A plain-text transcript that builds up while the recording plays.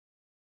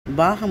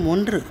பாகம்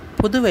 1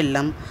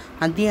 புதுவெல்லம்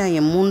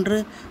அத்தியாயம்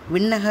 3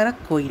 விண்ணகர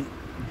கோயில்.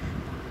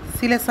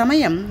 சில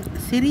சமயம்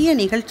சிறிய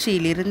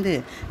நிகழ்ச்சியிலிருந்து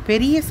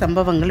பெரிய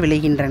சம்பவங்கள்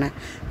விளைகின்றன.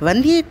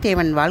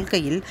 வந்தியத்தேவன்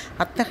வாழ்க்கையில்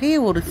அத்தகைய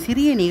ஒரு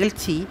சிறிய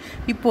நிகழ்ச்சி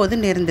இப்போது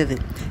நேர்ந்தது.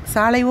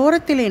 சாலை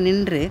ஓரத்திலே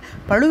நின்று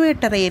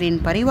பழுவேட்டரையரின்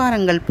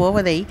பரிவாரங்கள்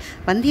போவதை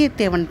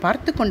வந்தியத்தேவன்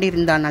பார்த்து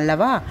கொண்டிருந்தான்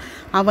அல்லவா?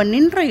 அவன்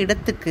நின்ற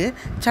இடத்துக்கு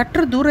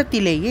சற்று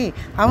தூரத்திலேயே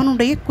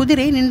அவனுடைய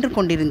குதிரை நின்று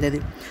கொண்டிருந்தது.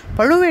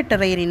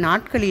 பழுவேட்டரையரின்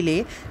ஆட்களிலே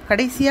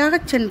கடைசியாக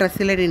சென்ற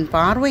சிலரின்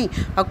பார்வை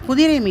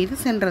அக்குதிரை மீது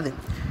சென்றது.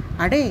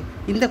 அடே,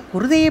 இந்த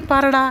குருதையை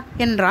பாரடா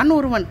என்றான்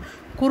ஒருவன்.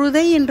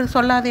 குருதை என்று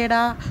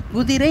சொல்லாதேடா,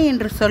 குதிரை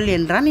என்று சொல்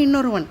என்றான்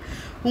இன்னொருவன்.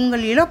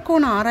 உங்கள்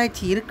இலக்கோண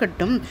ஆராய்ச்சி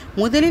இருக்கட்டும்,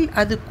 முதலில்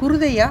அது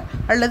குருதையா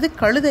அல்லது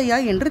கழுதையா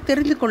என்று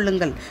தெரிந்து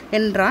கொள்ளுங்கள்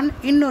என்றான்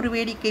இன்னொரு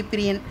வேடிக்கை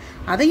பிரியன்.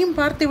 அதையும்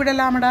பார்த்து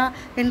விடலாமடா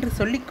என்று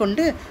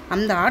சொல்லிக்கொண்டு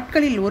அந்த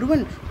ஆட்களில்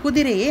ஒருவன்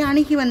குதிரையை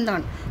அணுகி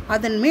வந்தான்.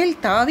 அதன் மேல்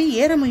தாவி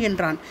ஏற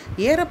முயன்றான்.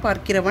 ஏற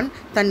பார்க்கிறவன்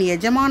தன்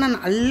எஜமானன்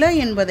அல்ல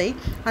என்பதை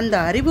அந்த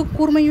அறிவு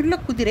கூர்மையுள்ள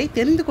குதிரை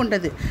தெரிந்து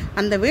கொண்டது.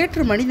 அந்த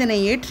வேற்று மனிதனை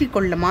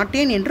ஏற்றிக்கொள்ள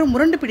மாட்டேன் என்று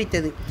முரண்டு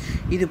பிடித்தது.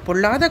 இது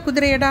பொல்லாத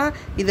குதிரையடா,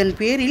 இதன்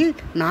பேரில்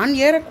நான்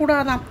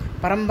ஏறக்கூடாதாம்.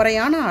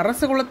 பரம்பரையான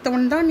அரச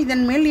குலத்தவன் தான்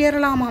இதன் மேல்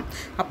ஏறலாமாம்.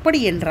 அப்படி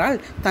என்றால்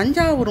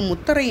தஞ்சாவூர்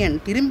முத்தரையன்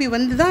திரும்பி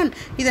வந்துதான்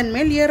இதன்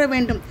மேல் ஏற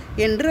வேண்டும்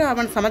என்று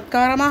அவன்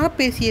சமத்காரமாக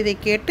பேசியதை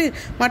கேட்டு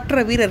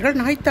மற்ற வீரர்கள்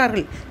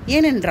நகைத்தார்கள்.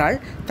 ஏனென்றால்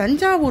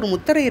தஞ்சாவூர்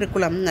முத்தரையர்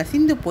குலம்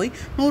நசிந்து போய்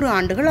 100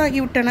 ஆண்டுகள்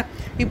ஆகிவிட்டன.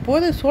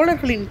 இப்போது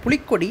சோழர்களின்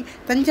புலிக்கொடி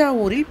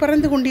தஞ்சாவூரில்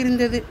பறந்து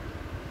கொண்டிருந்தது.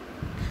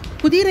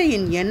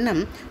 குதிரையின்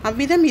எண்ணம்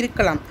அவ்விதம்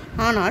இருக்கலாம்.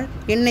 ஆனால்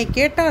என்னை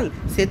கேட்டால்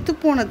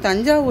செத்துப்போன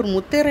தஞ்சாவூர்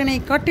முத்தேரனை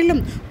காட்டிலும்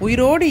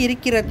உயிரோடு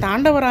இருக்கிற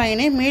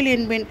தாண்டவராயனே மேல்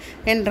என்பேன்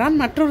என்றான்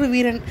மற்றொரு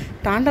வீரன்.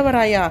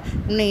 தாண்டவராயா,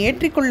 உன்னை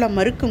ஏற்றிக்கொள்ள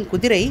மறுக்கும்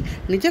குதிரை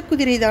நிஜ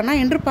குதிரைதானா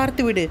என்று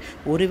பார்த்துவிடு.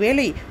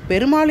 ஒருவேளை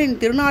பெருமாளின்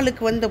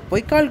திருநாளுக்கு வந்த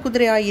பொய்க்கால்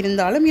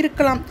குதிரையாயிருந்தாலும்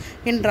இருக்கலாம்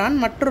என்றான்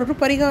மற்றொரு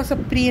பரிகாச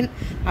பிரியன்.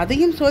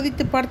 அதையும்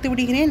சோதித்து பார்த்து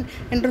விடுகிறேன்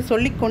என்று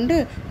சொல்லிக்கொண்டு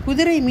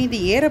குதிரை மீது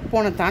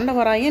ஏறப்போன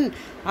தாண்டவராயன்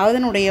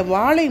அதனுடைய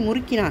வாளை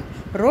முறுக்கினான்.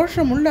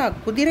 ரோஷமுள்ள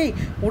அக்குதிரை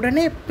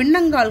உடனே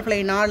பின்னங்கால்களை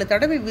 4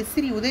 தடவை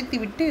விசிறி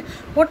உதைத்துவிட்டு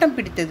ஓட்டம்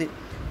பிடித்தது.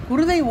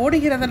 குருதை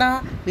ஓடுகிறதடா,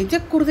 நிஜ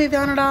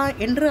குருதைதானடா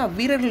என்று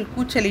அவ்வீரர்கள்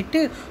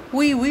கூச்சலிட்டு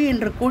உய் உய்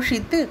என்று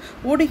கோஷித்து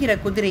ஓடுகிற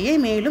குதிரையை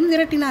மேலும்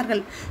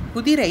விரட்டினார்கள்.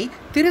 குதிரை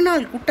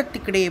திருநாள்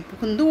கூட்டத்துக்கிடையே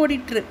புகுந்து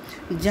ஓடிற்று.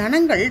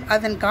 ஜனங்கள்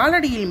அதன்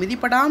காலடியில்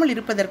மிதிப்படாமல்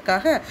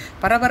இருப்பதற்காக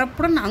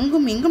பரபரப்புடன்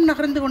அங்கும் இங்கும்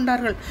நகர்ந்து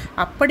கொண்டார்கள்.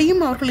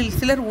 அப்படியும் அவர்களில்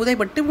சிலர்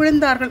உதைபட்டு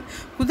விழுந்தார்கள்.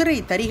 குதிரை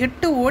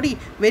தரிகட்டு ஓடி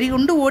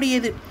வெறிகொண்டு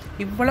ஓடியது.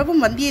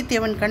 இவ்வளவும்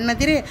வந்தியத்தேவன்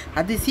கண்ணெதிரே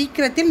அது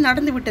சீக்கிரத்தில்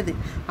நடந்துவிட்டது.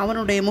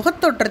 அவனுடைய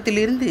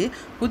முகத்தோற்றத்திலிருந்து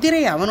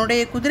குதிரை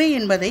அவனுடைய குதிரை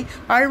என்பதை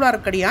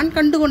ஆழ்வார்க்கடியான்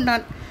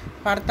கண்டுகொண்டான்.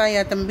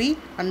 பார்த்தாயா தம்பி,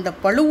 அந்த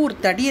பழுவூர்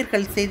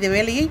தடியர்கள் செய்த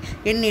வேலையை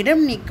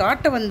என்னிடம் நீ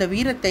காட்ட வந்த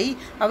வீரத்தை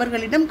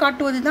அவர்களிடம்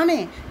காட்டுவதுதானே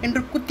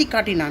என்று குத்தி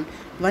காட்டினான்.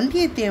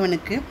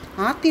 வந்தியத்தேவனுக்கு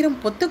ஆத்திரம்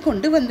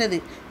பொத்துக்கொண்டு வந்தது.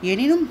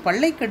 எனினும்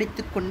பல்லை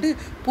கடித்து கொண்டு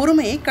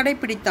பொறுமையை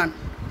கடைபிடித்தான்.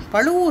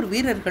 பழுவூர்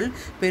வீரர்கள்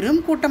பெரும்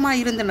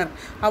கூட்டமாயிருந்தனர்.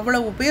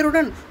 அவ்வளவு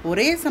பேருடன்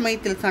ஒரே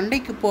சமயத்தில்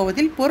சண்டைக்கு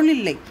போவதில் பொருள்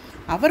இல்லை.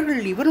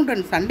 அவர்கள்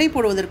இவனுடன் சண்டை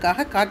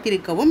போடுவதற்காக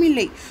காத்திருக்கவும்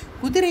இல்லை.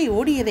 குதிரை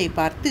ஓடியதை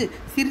பார்த்து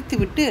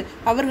சிரித்துவிட்டு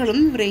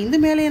அவர்களும் விரைந்து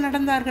மேலே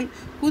நடந்தார்கள்.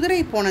 குதிரை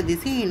போன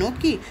திசையை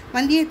நோக்கி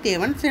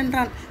வந்தியத்தேவன்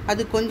சென்றான்.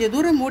 அது கொஞ்ச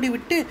தூரம்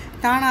ஓடிவிட்டு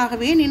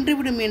தானாகவே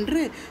நின்றுவிடும்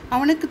என்று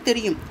அவனுக்கு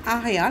தெரியும்.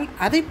 ஆகையால்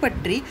அதை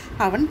பற்றி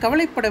அவன்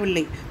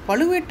கவலைப்படவில்லை.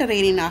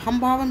 பழுவேட்டரையரின்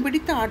அகம்பாவம்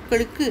பிடித்த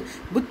ஆட்களுக்கு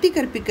புத்தி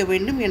கற்பிக்க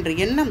வேண்டும் என்ற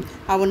எண்ணம்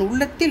அவன்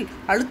உள்ளத்தில்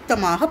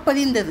அழுத்தமாக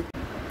பதிந்தது.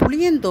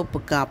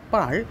 புளியந்தோப்புக்கு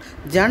அப்பால்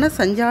ஜன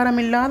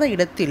சஞ்சாரமில்லாத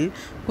இடத்தில்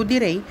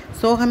குதிரை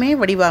சோகமே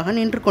வடிவாக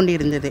நின்று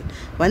கொண்டிருந்தது.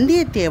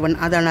 வந்தியத்தேவன்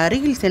அதன்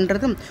அருகில்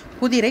சென்றதும்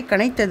குதிரை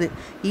கனைத்தது.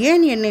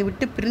 ஏன் என்னை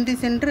விட்டு பிரிந்து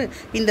சென்று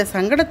இந்த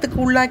சங்கடத்துக்கு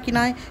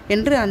உள்ளாக்கினாய்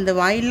என்று அந்த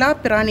வாயில்லா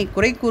பிராணி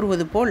குறை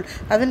கூறுவது போல்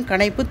அதன்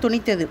கனைப்பு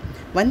துணித்தது.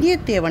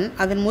 வந்தியத்தேவன்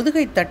அதன்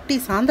முதுகை தட்டி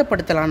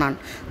சாந்தப்படுத்தலானான்.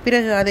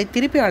 பிறகு அதை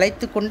திருப்பி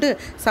அழைத்து கொண்டு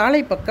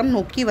சாலை பக்கம்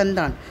நோக்கி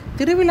வந்தான்.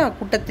 திருவிழா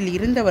கூட்டத்தில்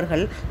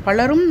இருந்தவர்கள்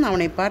பலரும்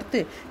அவனை பார்த்து,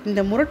 இந்த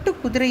முரட்டு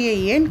குதிரையை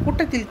ஏன்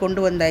கூட்டத்தில்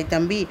கொண்டு வந்தாய்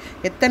தம்பி?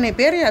 எத்தனை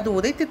பேரை அது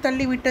உதைத்து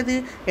தள்ளிவிட்டது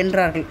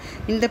என்றார்கள்.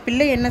 இந்த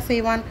பிள்ளை என்ன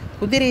செய்வான்?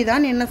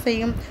 குதிரைதான் என்ன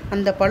செய்யும்?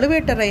 அந்த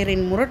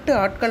பழுவேட்டரையரின் முரட்டு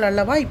ஆட்கள்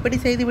அல்லவா இப்படி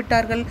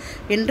செய்துவிட்டார்கள்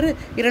என்று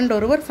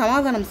இரண்டொருவர்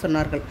சமாதானம்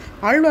சொன்னார்கள்.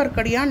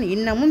 ஆழ்வார்க்கடியான்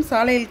இன்னமும்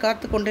சாலையில்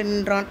காத்து கொண்டு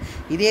நின்றான்.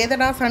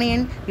 இதேதடா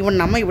சனியன்,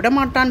 இவன் நம்மை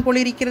விடமாட்டான்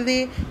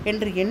போலிருக்கிறதே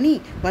என்று எண்ணி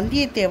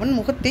வந்தியத்தேவன்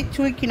முகத்தை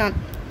சுருக்கினான்.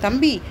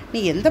 தம்பி, நீ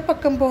எந்த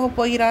பக்கம் போகப்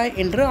போகிறாய்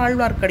என்று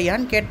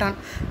ஆழ்வார்க்கடியான் கேட்டான்.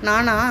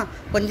 நானா,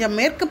 கொஞ்சம்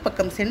மேற்கு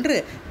பக்கம் சென்று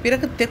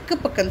பிறகு தெற்கு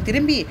பக்கம்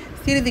திரும்பி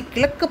சிறிது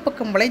கிழக்கு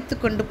பக்கம் வளைத்து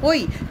கொண்டு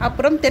போய்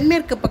அப்புறம்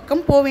தென்மேற்கு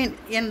பக்கம் போவேன்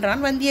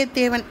என்றான்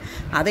வந்தியத்தேவன்.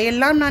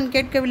 அதையெல்லாம் நான்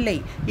கேட்கவில்லை.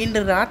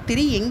 இன்று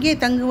ராத்திரி எங்கே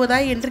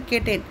தங்குவதாய் என்று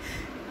கேட்டேன்.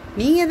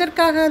 நீ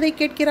எதற்காக அதை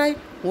கேட்கிறாய்?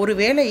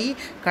 ஒருவேளை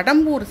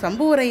கடம்பூர்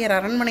சம்புவரையர்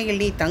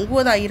அரண்மனையில் நீ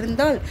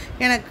தங்குவதாயிருந்தால்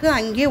எனக்கு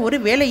அங்கே ஒரு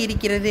வேலை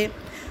இருக்கிறது.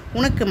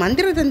 உனக்கு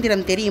மந்திர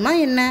தந்திரம் தெரியுமா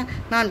என்ன?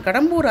 நான்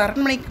கடம்பூர்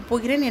அரண்மனைக்கு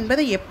போகிறேன்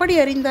என்பதை எப்படி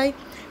அறிந்தாய்?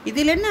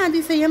 இதில் என்ன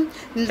அதிசயம்?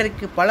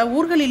 இன்றைக்கு பல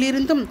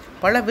ஊர்களிலிருந்தும்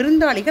பல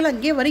விருந்தாளிகள்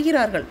அங்கே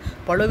வருகிறார்கள்.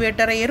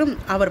 பழுவேட்டரையரும்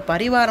அவர்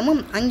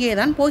பரிவாரமும்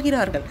அங்கேதான்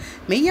போகிறார்கள்.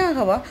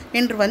 மெய்யாகவா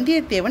என்று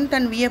வந்தியத்தேவன்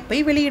தன் வியப்பை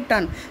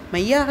வெளியிட்டான்.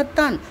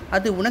 மெய்யாகத்தான்.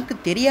 அது உனக்கு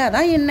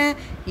தெரியாதா என்ன?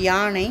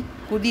 யானை,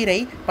 குதிரை,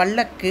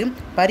 பல்லக்கு,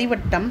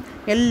 பரிவட்டம்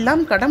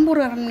எல்லாம்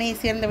கடம்பூர் அரண்மனையை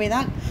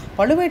சேர்ந்தவைதான்.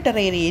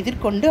 பழுவேட்டரையரை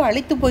எதிர்கொண்டு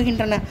அழைத்து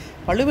போகின்றன.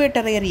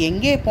 பழுவேட்டரையர்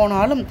எங்கே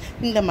போனாலும்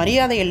இந்த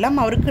மரியாதையெல்லாம்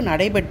அவருக்கு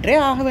நடைபெற்றே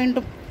ஆக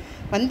வேண்டும்.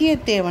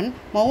 வந்தியத்தேவன்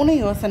மௌன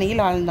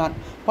யோசனையில் ஆழ்ந்தான்.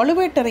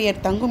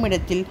 பழுவேட்டரையர்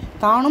தங்குமிடத்தில்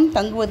தானும்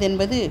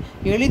தங்குவதென்பது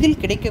எளிதில்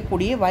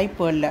கிடைக்கக்கூடிய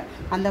வாய்ப்பு அல்ல.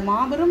 அந்த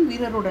மாபெரும்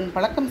வீரருடன்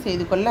பழக்கம்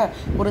செய்து கொள்ள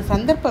ஒரு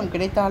சந்தர்ப்பம்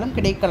கிடைத்தாலும்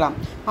கிடைக்கலாம்.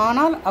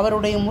 ஆனால்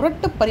அவருடைய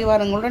முரட்டு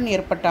பரிவாரங்களுடன்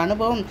ஏற்பட்ட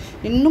அனுபவம்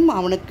இன்னும்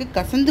அவனுக்கு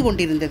கசந்து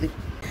கொண்டிருந்தது.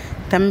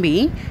 தம்பி,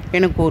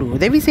 எனக்கு ஒரு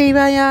உதவி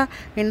செய்வாயா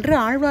என்று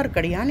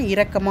ஆழ்வார்க்கடியான்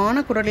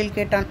இரக்கமான குரலில்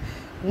கேட்டான்.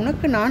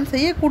 உனக்கு நான்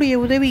செய்யக்கூடிய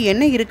உதவி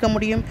என்ன இருக்க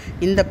முடியும்?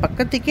 இந்த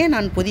பக்கத்துக்கே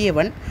நான்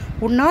புதியவன்.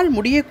 உன்னால்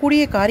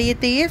முடியக்கூடிய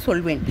காரியத்தையே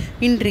சொல்வேன்.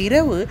 இன்று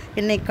இரவு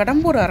என்னை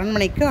கடம்பூர்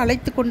அரண்மனைக்கு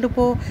அழைத்து கொண்டு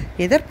போ.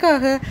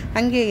 எதற்காக?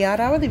 அங்கே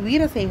யாராவது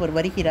வீரசைவர்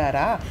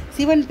வருகிறாரா?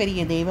 சிவன்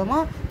பெரிய தெய்வமா,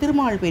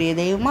 திருமால் பெரிய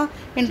தெய்வமா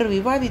என்று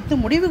விவாதித்து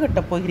முடிவு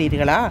கட்டப்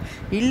போகிறீர்களா?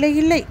 இல்லை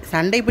இல்லை,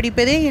 சண்டை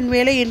பிடிப்பதே என்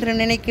வேலை என்று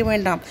நினைக்க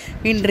வேண்டாம்.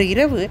 இன்று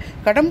இரவு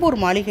கடம்பூர்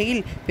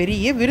மாளிகையில்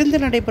பெரிய விருந்து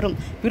நடைபெறும்.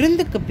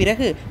 விருந்துக்கு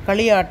பிறகு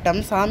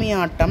களியாட்டம்,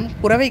 சாமியாட்டம்,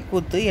 குரவை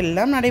கூத்து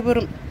எல்லாம்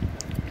நடைபெறும்.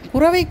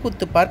 குரவை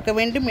கூத்து பார்க்க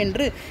வேண்டும்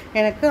என்று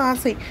எனக்கு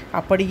ஆசை.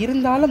 அப்படி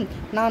இருந்தாலும்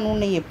நான்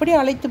உன்னை எப்படி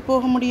அழைத்து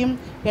போக முடியும்?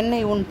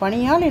 என்னை உன்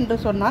பணியாள் என்று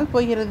சொன்னால்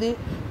போகிறது.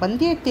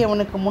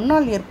 வந்தியத்தேவனுக்கு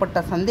முன்னால்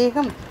ஏற்பட்ட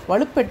சந்தேகம்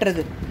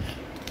வலுப்பெற்றது.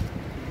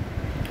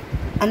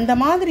 அந்த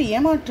மாதிரி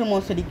ஏமாற்று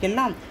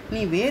மோசடிக்கெல்லாம்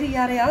நீ வேறு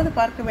யாரையாவது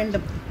பார்க்க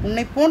வேண்டும்.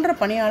 உன்னை போன்ற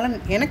பணியாளன்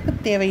எனக்கு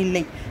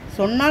தேவையில்லை.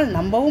 சொன்னால்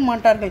நம்பவும்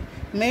மாட்டார்கள்.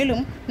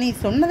 மேலும் நீ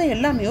சொன்னதை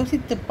எல்லாம்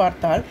யோசித்து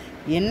பார்த்தால்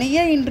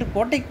என்னையே இன்று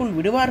கோட்டைக்குள்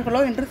விடுவார்களோ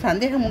என்று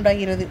சந்தேகம்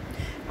உண்டாகிறது.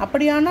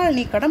 அப்படியானால்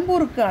நீ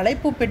கடம்பூருக்கு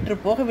அழைப்பு பெற்று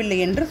போகவில்லை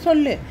என்று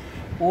சொல்லு.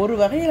 ஒரு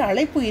வகையில்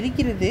அழைப்பு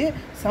இருக்கிறது.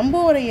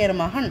 சம்புவரையர்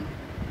மகன்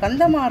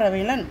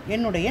கந்தமாறவேலன்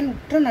என்னுடைய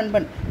உற்ற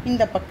நண்பன்.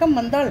 இந்த பக்கம்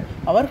வந்தால்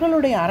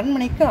அவர்களுடைய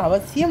அரண்மனைக்கு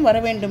அவசியம் வர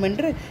வேண்டும்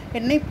என்று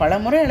என்னை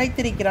பலமுறை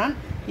அழைத்திருக்கிறான்.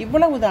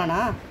 இவ்வளவுதானா?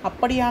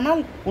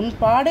 அப்படியானால் உன்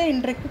பாடே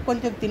இன்றைக்கு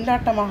கொஞ்சம்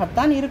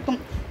திண்டாட்டமாகத்தான் இருக்கும்.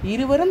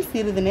 இருவரும்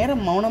சிறிது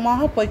நேரம்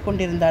மௌனமாக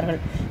போய்கொண்டிருந்தார்கள்.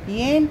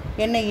 ஏன்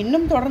என்னை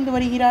இன்னும் தொடர்ந்து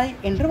வருகிறாய்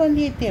என்று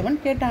வந்தியத்தேவன்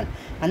கேட்டான்.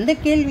 அந்த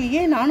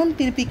கேள்வியே நானும்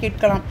திருப்பி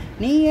கேட்கலாம்.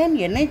 நீ ஏன்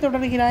என்னை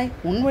தொடர்கிறாய்?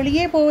 உன்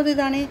வழியே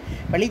போவதுதானே.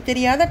 வழி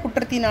தெரியாத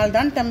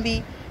குற்றத்தினால்தான் தம்பி.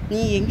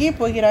 நீ எங்கே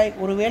போகிறாய்?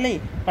 ஒருவேளை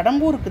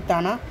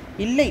கடம்பூருக்குத்தானா?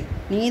 இல்லை,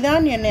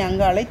 நீதான் என்னை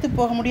அங்கு அழைத்து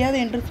போக முடியாது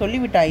என்று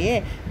சொல்லிவிட்டாயே.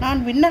 நான்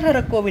விண்ணகர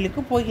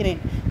கோவிலுக்கு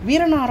போகிறேன்.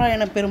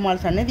 வீரநாராயண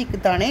பெருமாள்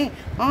சன்னதிக்குத்தானே?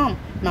 ஆம்,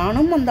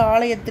 நானும் அந்த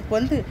ஆலயத்துக்கு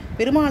வந்து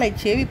பெருமாளை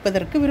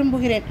சேவிப்பதற்கு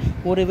விரும்புகிறேன்.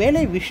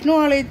 ஒருவேளை விஷ்ணு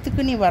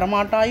ஆலயத்துக்கு நீ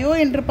வரமாட்டாயோ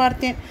என்று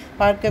பார்த்தேன்.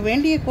 பார்க்க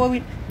வேண்டிய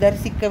கோவில்,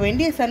 தரிசிக்க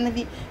வேண்டிய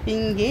சன்னதி.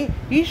 இங்கே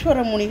ஈஸ்வர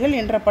முனிகள்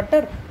என்ற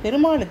பட்டர்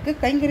பெருமாளுக்கு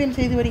கைங்கரியம்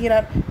செய்து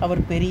வருகிறார்.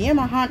 அவர் பெரிய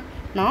மகான்.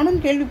 நானும்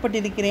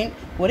கேள்விப்பட்டிருக்கிறேன்.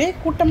 ஒரே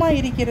கூட்டமாக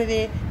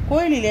இருக்கிறதே.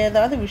 கோயிலில்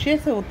ஏதாவது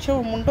விசேஷ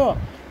உற்சவம் உண்டோ?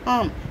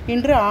 ஆம்,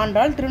 இன்று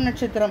ஆண்டாள்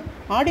திருநட்சத்திரம்.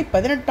 ஆடி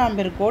 18ஆம்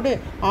பெருக்கோடு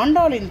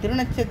ஆண்டாளின்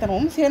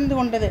திருநட்சத்திரமும் சேர்ந்து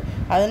கொண்டது.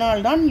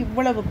 அதனால்தான்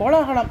இவ்வளவு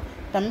கோலாகலம்.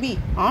 தம்பி,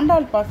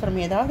 ஆண்டாள் பாசுரம்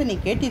ஏதாவது நீ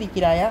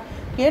கேட்டிருக்கிறாயா?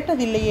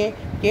 கேட்டதில்லையே.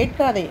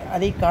 கேட்காதே.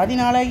 அதை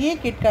காதினாலேயே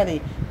கேட்காதே.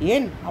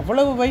 ஏன்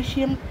அவ்வளவு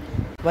வைஷ்யம்?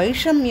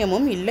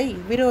 வைஷமியமும் இல்லை,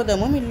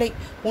 விரோதமும் இல்லை.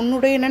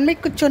 உன்னுடைய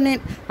நன்மைக்குச்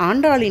சொன்னேன்.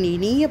 ஆண்டாளின்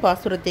இனிய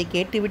பாசுரத்தை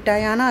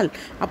கேட்டுவிட்டாயானால்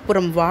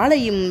அப்புறம்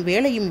வாளையும்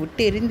வேலையும்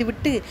விட்டு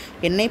எறிந்துவிட்டு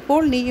என்னைப்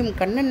போல் நீயும்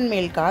கண்ணன்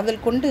மேல்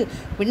காதல் கொண்டு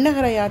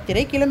விண்ணகர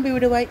யாத்திரை கிளம்பி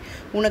விடுவாய்.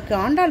 உனக்கு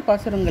ஆண்டாள்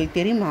பாசுரங்கள்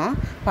தெரியுமா?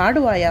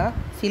 பாடுவாயா?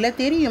 சில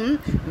தெரியும்.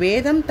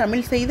 வேதம்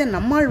தமிழ் செய்த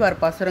நம்மாழ்வார்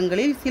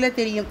பாசுரங்களில் சில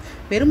தெரியும்.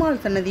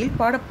 பெருமாள் சன்னதியில்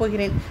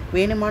பாடப்போகிறேன்.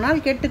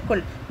 வேணுமானால்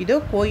கேட்டுக்கொள். இதோ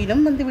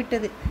கோயிலும்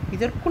வந்துவிட்டது.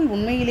 இதற்குள்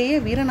உண்மையிலேயே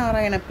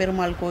வீரநாராயண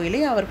பெருமாள்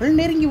கோயிலை அவர்கள்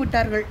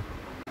நெருங்கிவிட்டார்கள்.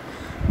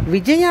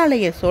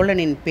 விஜயாலய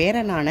சோழனின்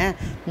பேரனான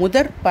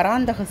முதற்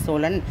பராந்தக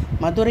சோழன்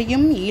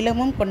மதுரையும்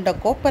ஈழமும் கொண்ட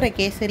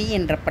கோப்பரகேசரி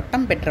என்ற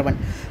பட்டம் பெற்றவன்.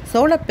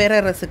 சோழ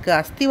பேரரசுக்கு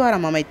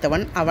அஸ்திவாரம்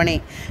அமைத்தவன் அவனே.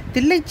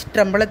 தில்லை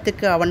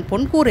சிற்றம்பலத்துக்கு அவன்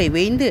பொன்கூரை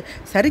வேய்ந்து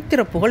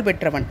சரித்திர புகழ்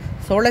பெற்றவன்.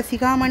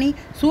 சோழசிகாமணி,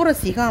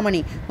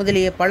 சூரசிகாமணி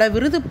முதலிய பல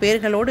விருது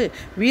பெயர்களோடு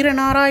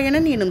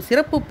வீரநாராயணன் எனும்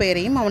சிறப்பு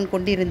பெயரையும் அவன்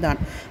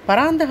கொண்டிருந்தான்.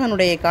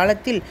 பராந்தகனுடைய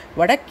காலத்தில்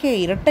வடக்கே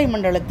இரட்டை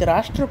மண்டலத்து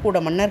ராஷ்டிரகூட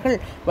மன்னர்கள்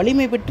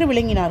வலிமை பெற்று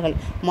விளங்கினார்கள்.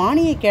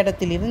 மானிய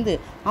கேடத்தில் இருந்து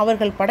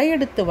அவர்கள்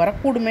படையெடுத்து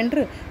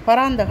வரக்கூடுமென்று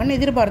பராந்தகன்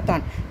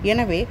எதிர்பார்த்தான்.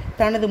 எனவே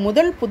தனது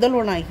முதல்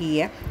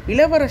புதல்வனாகிய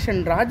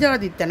இளவரசன்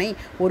ராஜாதித்தனை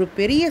ஒரு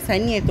பெரிய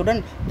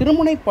சைன்யத்துடன்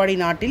திருமுனைப்பாடி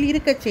நாட்டில்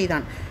இருக்கச்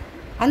செய்தான்.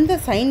 அந்த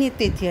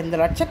சைன்யத்தைச் சேர்ந்த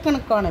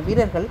லட்சக்கணக்கான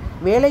வீரர்கள்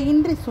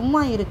வேலையின்றி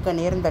சும்மா இருக்க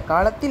நேர்ந்த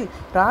காலத்தில்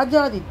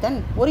ராஜாதித்தன்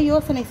ஒரு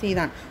யோசனை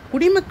செய்தான்.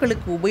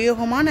 குடிமக்களுக்கு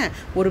உபயோகமான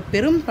ஒரு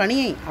பெரும்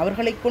பணியை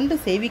அவர்களை கொண்டு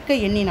செய்விக்க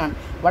எண்ணினான்.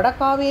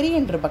 வடகாவேரி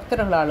என்று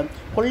பக்தர்களாலும்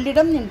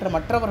கொள்ளிடம் என்று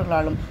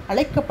மற்றவர்களாலும்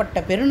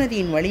அழைக்கப்பட்ட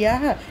பெருநதியின்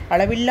வழியாக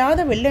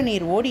அளவில்லாத வெள்ள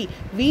நீர் ஓடி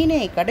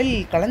வீணே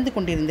கடலில் கலந்து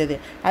கொண்டிருந்தது.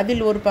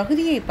 அதில் ஒரு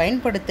பகுதியை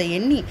பயன்படுத்த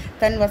எண்ணி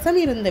தன் வசம்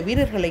இருந்த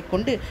வீரர்களை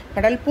கொண்டு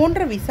கடல்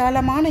போன்ற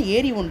விசாலமான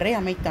ஏரி ஒன்றை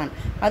அமைத்தான்.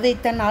 அதை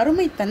தன்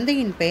அருமை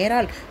தந்தையின்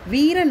பெயரால்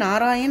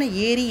வீரநாராயண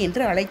ஏரி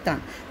என்று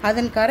அழைத்தான்.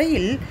 அதன்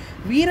கரையில்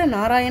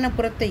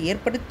வீரநாராயணபுரத்தை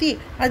ஏற்படுத்தி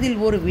அதில்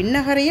ஒரு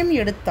விண்ணகரையும்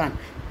எடுத்தான்.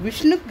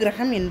 விஷ்ணு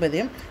கிரகம் என்பது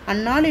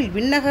அந்நாளில்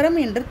விண்ணகரம்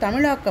என்று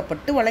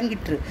தமிழாக்கப்பட்டு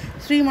வழங்கிற்று.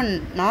 ஸ்ரீமன்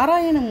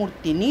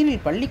நாராயணமூர்த்தி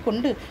நீரில் பள்ளி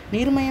கொண்டு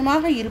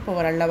நீர்மயமாக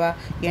இருப்பவர் அல்லவா?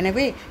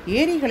 எனவே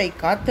ஏரிகளை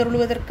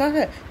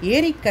காத்தருளுவதற்காக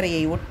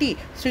ஏரிக்கரையை ஒட்டி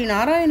ஸ்ரீ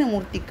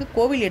நாராயணமூர்த்திக்கு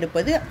கோவில்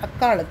எடுப்பது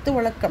அக்காலத்து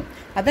வழக்கம்.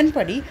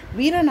 அதன்படி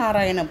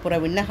வீரநாராயணபுர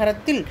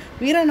விண்ணகரத்தில்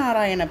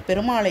வீரநாராயண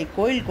பெருமாளை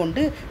கோயில்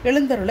கொண்டு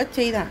எழுந்தருளச்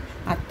செய்தான்.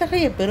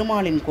 அத்தகைய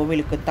பெருமாளின்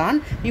கோவிலுக்குத்தான்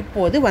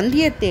இப்போது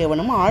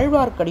வந்தியத்தேவனும்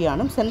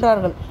ஆழ்வார்க்கடியானும்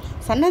சென்றார்கள்.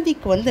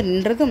 சன்னதிக்கு வந்து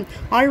நின்றதும்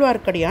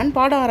ஆழ்வார்க்கடியான்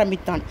பாட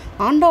ஆரம்பித்தான்.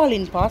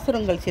 ஆண்டாளின்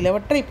பாசுரங்கள்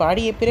சிலவற்றை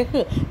பாடிய பிறகு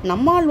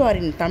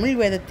நம்மாழ்வாரின் தமிழ்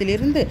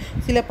வேதத்திலிருந்து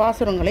சில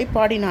பாசுரங்களை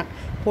பாடினான்.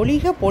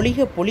 பொலிக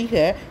பொலிக பொலிக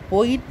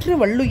போயிற்று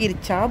வள்ளுயிர்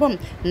சாபம்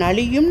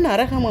நலியும்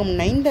நரகமும்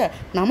நைந்த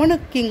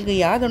நமனுக்கிங்கு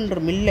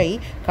யாதொன்றுமில்லை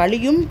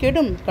களியும்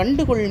கெடும்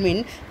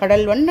கண்டுகொள்மின்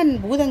கடல் வண்ணன்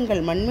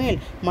பூதங்கள் மண்மேல்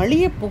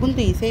மலிய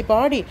புகுந்து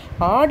இசைபாடி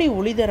ஆடி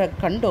ஒளிதரக்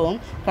கண்டோம்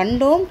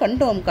கண்டோம்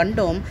கண்டோம்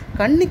கண்டோம்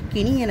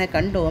கண்ணுக்கினி என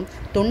கண்டோம்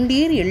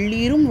தொண்டீர்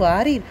எள்ளீரும்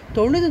வாரீர்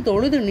தொழுது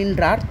தொழுது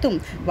நின்றார்த்தும்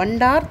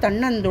வண்டார்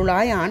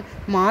தன்னந்துளாயான்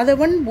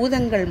மாதவன்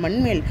பூதங்கள்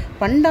மண்மேல்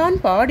பண்டான்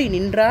பாடி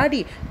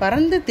நின்றாடி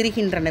பறந்து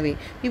திரிகின்றனவே.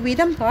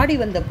 இவ்விதம் பாடி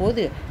வந்த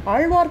போது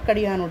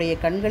ஆழ்வார்க்கடியானுடைய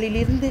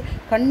கண்களிலிருந்து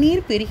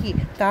கண்ணீர் பெருகி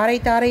தாரை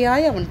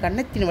தாரையாய் அவன்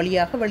கன்னத்தின்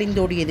வழியாக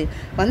வழிந்தோடியது.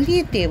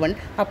 வந்தியத்தேவன்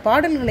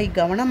அப்பாடல்களை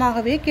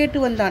கவனமாகவே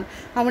கேட்டு வந்தான்.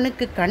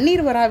 அவனுக்கு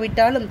கண்ணீர்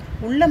வராவிட்டாலும்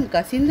உள்ளம்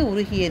கசிந்து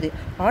உருகியது.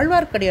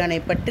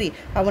 ஆழ்வார்க்கடியானை பற்றி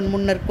அவன்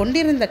முன்னர்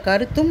கொண்டிருந்த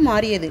கருத்தும்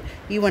மாறியது.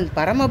 இவன்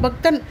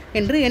பரமபக்தன்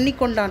என்று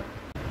எண்ணிக்கொண்டான்.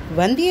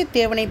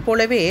 வந்தியத்தேவனைப்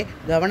போலவே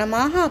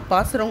கவனமாக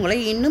அப்பாசுரங்களை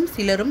இன்னும்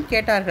சிலரும்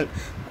கேட்டார்கள்.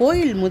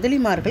 கோயில்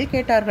முதலிமார்கள்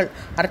கேட்டார்கள்.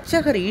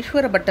 அர்ச்சகர்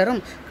ஈஸ்வர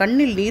பட்டரும்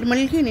கண்ணில்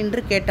நீர்மல்கி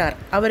நின்று கேட்டார்.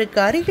 அவருக்கு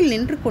அருகில்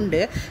நின்று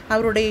கொண்டு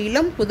அவருடைய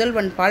இளம்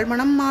புதல்வன்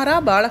பால்மணம் மாறா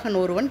பாலகன்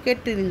ஒருவன்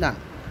கேட்டிருந்தான்.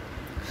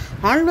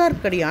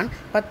 ஆழ்வார்க்கடியான்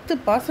 10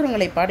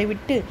 பாசுரங்களை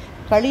பாடிவிட்டு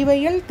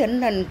களிவயல்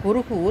தென்னன்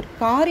குருகூர்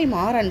காரி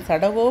மாறன்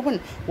சடகோபன்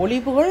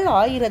ஒளிபுகழ்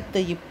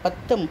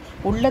 1010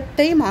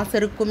 உள்ளத்தை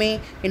மாசருக்குமே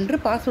என்று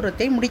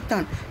பாசுரத்தை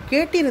முடித்தான்.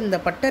 கேட்டிருந்த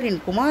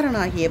பட்டரின்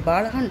குமாரனாகிய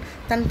பாலகன்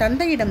தன்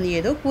தந்தையிடம்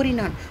ஏதோ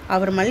கூறினான்.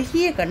 அவர்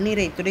மல்கிய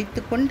கண்ணீரை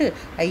துடைத்து கொண்டு,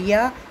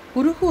 ஐயா,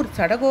 குருகூர்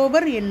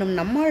சடகோபர் என்னும்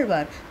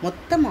நம்மாழ்வார்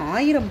மொத்தம்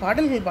 1000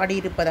 பாடல்கள்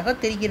பாடியிருப்பதாக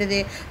தெரிகிறதே,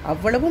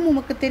 அவ்வளவும்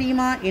உமக்கு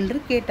தெரியுமா என்று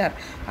கேட்டார்.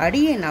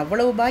 அடியேன்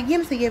அவ்வளவு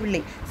பாக்கியம்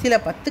செய்யவில்லை, சில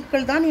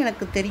 10கள் தான்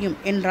எனக்கு தெரியும்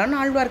என்றான்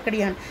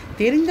ஆழ்வார்க்கடியான்.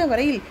 தெரிந்த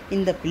வரையில்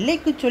இந்த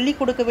பிள்ளைக்கு சொல்லிக்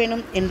கொடுக்க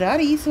வேண்டும்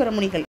என்றார்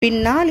ஈஸ்வரமுனிகள்.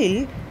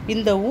 பின்னாளில்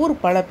இந்த ஊர்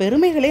பல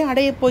பெருமைகளை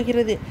அடையப்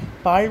போகிறது.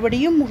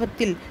 பால்வடியும்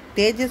முகத்தில்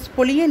தேஜஸ்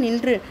பொலிய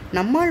நின்று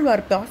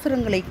நம்மாழ்வார்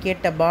பாசுரங்களை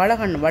கேட்ட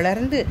பாலகன்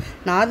வளர்ந்து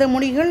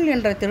நாதமுனிகள்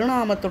என்ற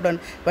திருநாமத்துடன்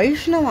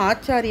வைஷ்ணவ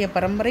ஆச்சாரிய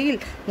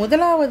பரம்பரையில்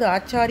முதலாவது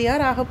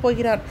ஆச்சாரியார் ஆகப்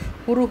போகிறார்.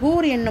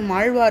 குருகூர் என்னும்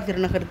ஆழ்வார்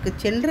திருநகருக்கு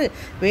சென்று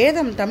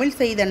வேதம் தமிழ்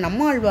செய்த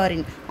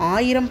நம்மாழ்வாரின்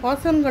 1000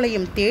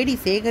 பாசுரங்களையும் தேடி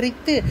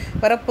சேகரித்து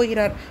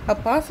வரப்போகிறார்.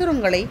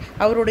 அப்பாசுரங்களை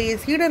அவருடைய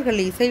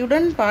சீடர்கள்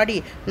இசையுடன் பாடி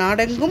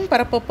நாடெங்கும்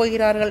பரப்பப்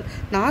போகிறார்கள்.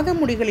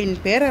 நாதமுடிகளின்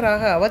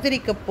பேரராக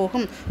அவதரிக்கப்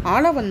போகும்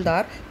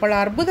ஆளவந்தார் பல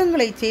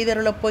அற்புதங்களை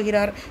செய்தருளப்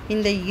போகிறார்.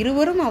 இந்த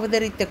இருவரும்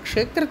அவதரித்த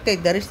க்ஷேத்திரத்தை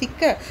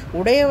தரிசிக்க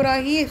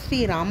உடையவராகிய ஸ்ரீ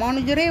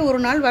ராமானுஜரே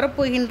ஒரு நாள்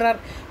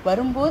வரப்போகின்றார்.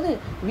 வரும்போது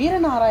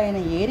வீரநாராயண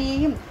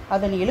ஏரியையும்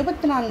அதன்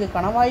 74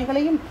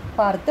 கணவாய்களையும்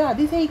பார்த்து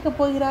அதிசயிக்கப்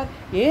போகிறார்.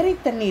 ஏரி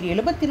தண்ணீர்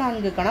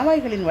 74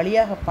 கணவாய்களின்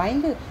வழியாக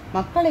பாய்ந்து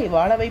மக்களை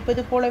வாழ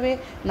வைப்பது போலவே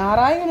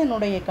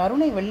நாராயணனுடைய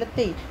கருணை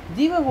வெள்ளத்தை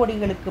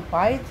ஜீவகோடிகளுக்கு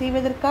பாயச்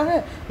செய்வதற்காக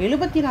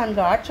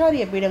 74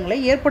 ஆச்சாரிய பீடங்களை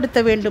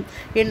ஏற்படுத்த வேண்டும்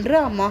என்று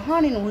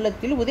அம்மகானின்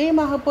உள்ளத்தில்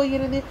உதயமாகப்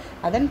போகிறது.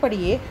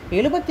 அதன்படியே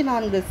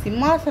 74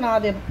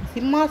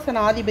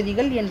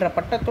 சிம்மாசனாதிபதிகள் என்ற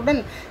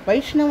பட்டத்துடன்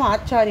வைஷ்ணவ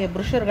ஆச்சாரிய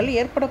புருஷர்கள்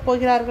ஏற்பட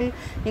போகிறார்கள்.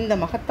 இந்த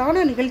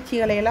மகத்தான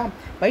நிகழ்ச்சிகளையெல்லாம்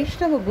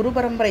வைஷ்ணவ குரு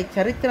பரம்பரை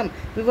சரித்திரம்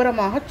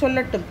விவரமாக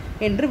சொல்லட்டும்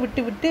என்று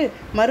விட்டுவிட்டு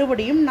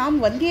மறுபடியும் நாம்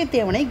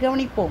வந்தியத்தேவனை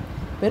கவனிப்போம்.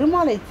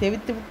 பெருமாளை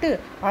சேவித்துவிட்டு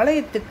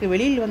ஆலயத்துக்கு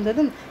வெளியில்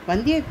வந்ததும்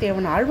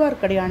வந்தியத்தேவன்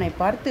ஆழ்வார்க்கடியானை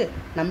பார்த்து,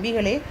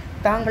 நம்பிகளே,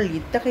 தாங்கள்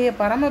இத்தகைய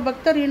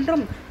பரமபக்தர்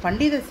என்றும்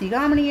பண்டித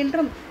சிகாமணி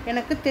என்றும்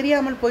எனக்கு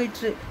தெரியாமல்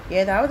போயிற்று.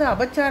 ஏதாவது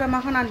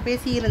அபச்சாரமாக நான்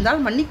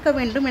பேசியிருந்தால் மன்னிக்க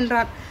வேண்டும்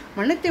என்றான்.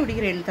 மன்னித்து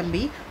விடுகிறேன்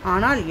தம்பி,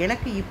 ஆனால்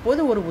எனக்கு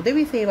இப்போது ஒரு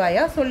உதவி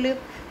செய்வாயா சொல்லு.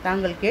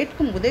 தாங்கள்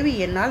கேட்கும் உதவி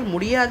என்னால்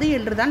முடியாது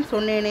என்றுதான்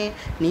சொன்னேனே,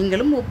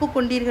 நீங்களும்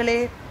ஒப்புக்கொண்டீர்களே.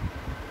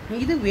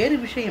 இது வேறு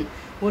விஷயம்.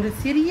 ஒரு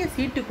சிறிய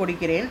சீட்டு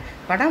கொடுக்கிறேன்.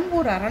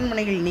 கடம்பூர்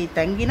அரண்மனையில் நீ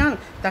தங்கினால்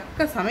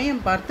தக்க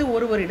சமயம் பார்த்து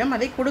ஒருவரிடம்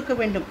அதை கொடுக்க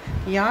வேண்டும்.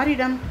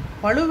 யாரிடம்?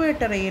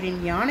 பழுவேட்டரையரின்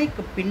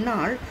யானைக்கு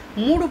பின்னால்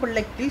மூடு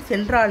பள்ளக்கில்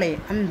சென்றாளே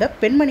அந்த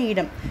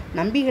பெண்மணியிடம்.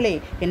 நம்பிகளே,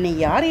 என்னை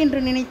யார்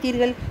என்று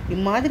நினைத்தீர்கள்?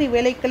 இம்மாதிரி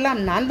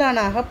வேலைக்கெல்லாம் நான் தான்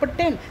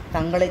அகப்பட்டேன்.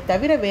 தங்களை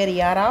தவிர வேறு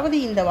யாராவது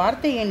இந்த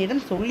வார்த்தை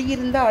என்னிடம்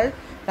சொல்லியிருந்தால்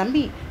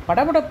தம்பி,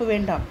 படபடப்பு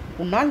வேண்டாம்.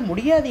 உன்னால்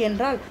முடியாது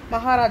என்றால்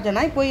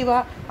மகாராஜனாய் போய் வா.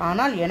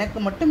 ஆனால் எனக்கு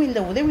மட்டும் இந்த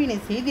உதவியினை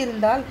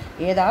செய்திருந்தால்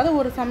ஏதாவது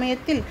ஒரு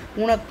சமயத்தில்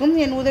உனக்கும்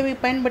என் உதவி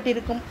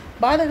பயன்பட்டிருக்கும்.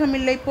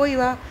 பாதகமில்லை, போய்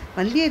வா.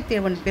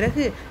 வந்தியத்தேவன்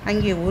பிறகு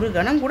அங்கே ஒரு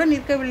கணம் கூட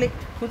நிற்கவில்லை.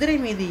 குதிரை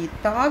மீது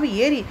தாவி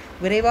ஏறி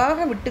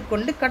விரைவாக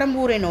விட்டுக்கொண்டு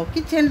கடம்பூரை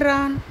நோக்கி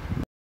சென்றான்.